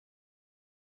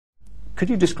Could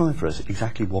you describe for us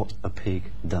exactly what a pig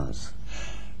does?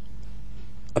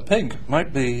 A pig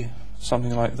might be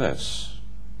something like this.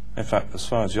 In fact, as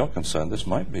far as you're concerned, this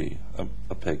might be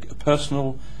a pig, a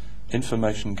personal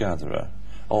information gatherer,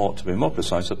 or to be more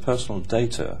precise, a personal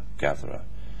data gatherer.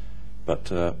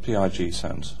 But PIG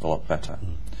sounds a lot better.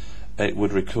 It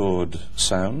would record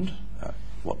sound,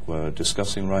 what we're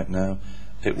discussing right now.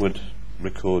 It would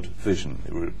record vision.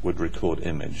 It would record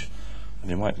image. And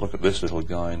you might look at this little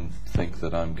guy and think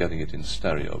that I'm getting it in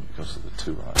stereo because of the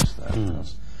two eyes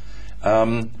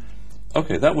there.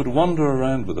 Okay, that would wander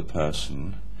around with a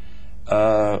person,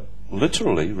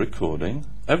 literally recording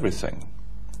everything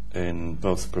in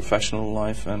both professional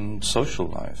life and social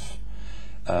life.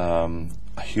 A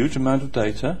huge amount of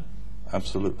data,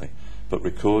 absolutely, but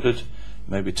recorded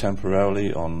maybe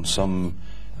temporarily on some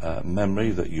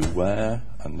memory that you wear,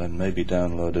 and then maybe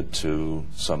downloaded to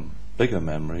some bigger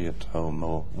memory at home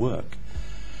or work.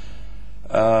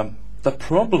 The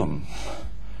problem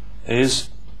is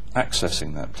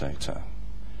accessing that data.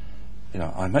 You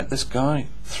know, I met this guy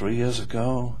 3 years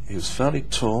ago. He was fairly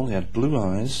tall, he had blue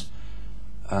eyes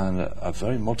and a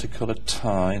very multicolored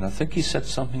tie, and I think he said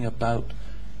something about,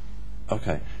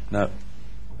 okay, now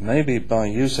maybe by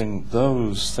using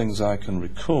those things I can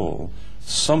recall,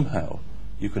 somehow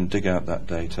you can dig out that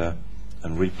data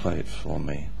and replay it for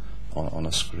me on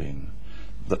a screen.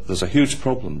 There's a huge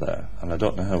problem there, and I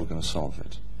don't know how we're going to solve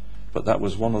it. But that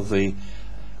was one of the,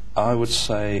 I would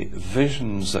say,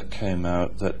 visions that came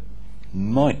out that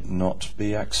might not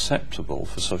be acceptable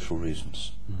for social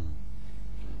reasons.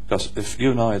 Because if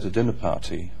you and I at a dinner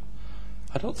party,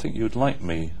 I don't think you'd like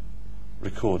me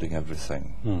recording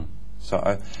everything.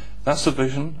 So that's the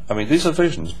vision. I mean, these are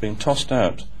visions being tossed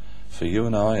out for you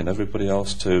and I and everybody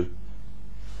else to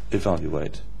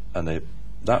evaluate, and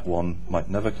that one might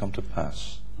never come to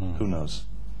pass. Who knows?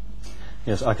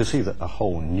 Yes, I could see that a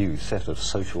whole new set of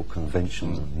social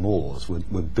conventions and mores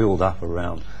would build up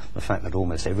around the fact that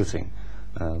almost everything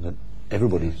that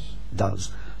everybody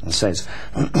does and says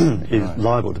is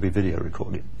liable to be video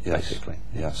recorded, basically.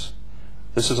 Yes.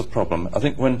 This is a problem. I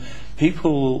think when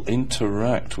people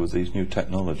interact with these new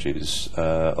technologies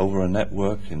over a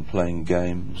network in playing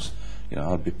games, you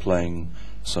know, I'd be playing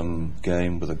some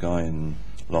game with a guy in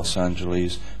Los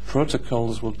Angeles,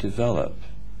 protocols will develop,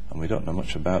 and we don't know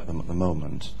much about them at the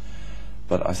moment.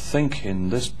 But I think in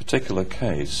this particular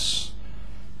case,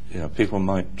 you know, people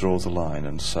might draw the line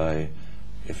and say,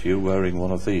 if you're wearing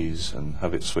one of these and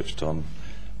have it switched on,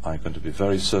 I'm going to be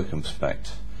very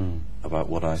circumspect about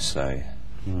what I say.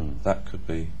 That could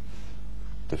be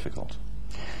difficult.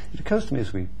 It occurs to me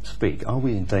as we speak, are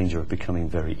we in danger of becoming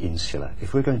very insular?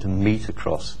 If we're going to meet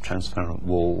across transparent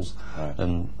walls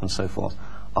and so forth,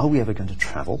 are we ever going to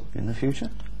travel in the future?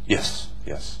 Yes,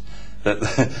 yes.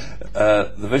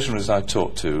 The visionaries I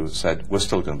talked to said we're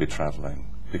still going to be travelling,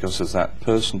 because there's that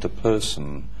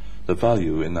person-to-person, the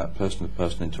value in that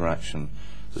person-to-person interaction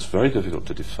that's very difficult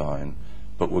to define,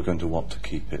 but we're going to want to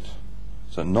keep it.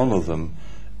 So none of them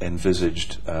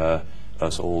envisaged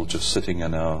us all just sitting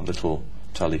in our little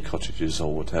tally cottages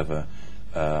or whatever,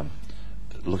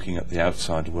 looking at the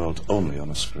outside world only on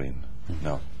a screen.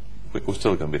 No, we're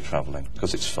still going to be travelling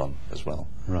because it's fun as well.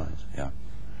 Right. Yeah.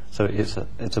 So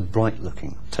it's a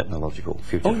bright-looking technological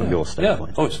future from your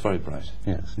standpoint. Yeah. Oh, it's very bright.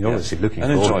 Yes. You're obviously looking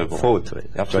forward to it.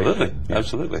 Absolutely.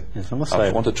 Absolutely. Yes, I must say,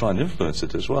 I want to try and influence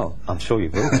it as well. I'm sure you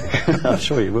will be. I'm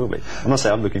sure you will be. I must say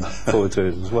I'm looking forward to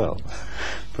it as well.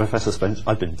 Professor Spence,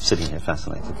 I've been sitting here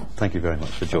fascinated. Thank you very much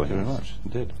for joining us. Thank you very much.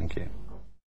 Indeed. Thank you.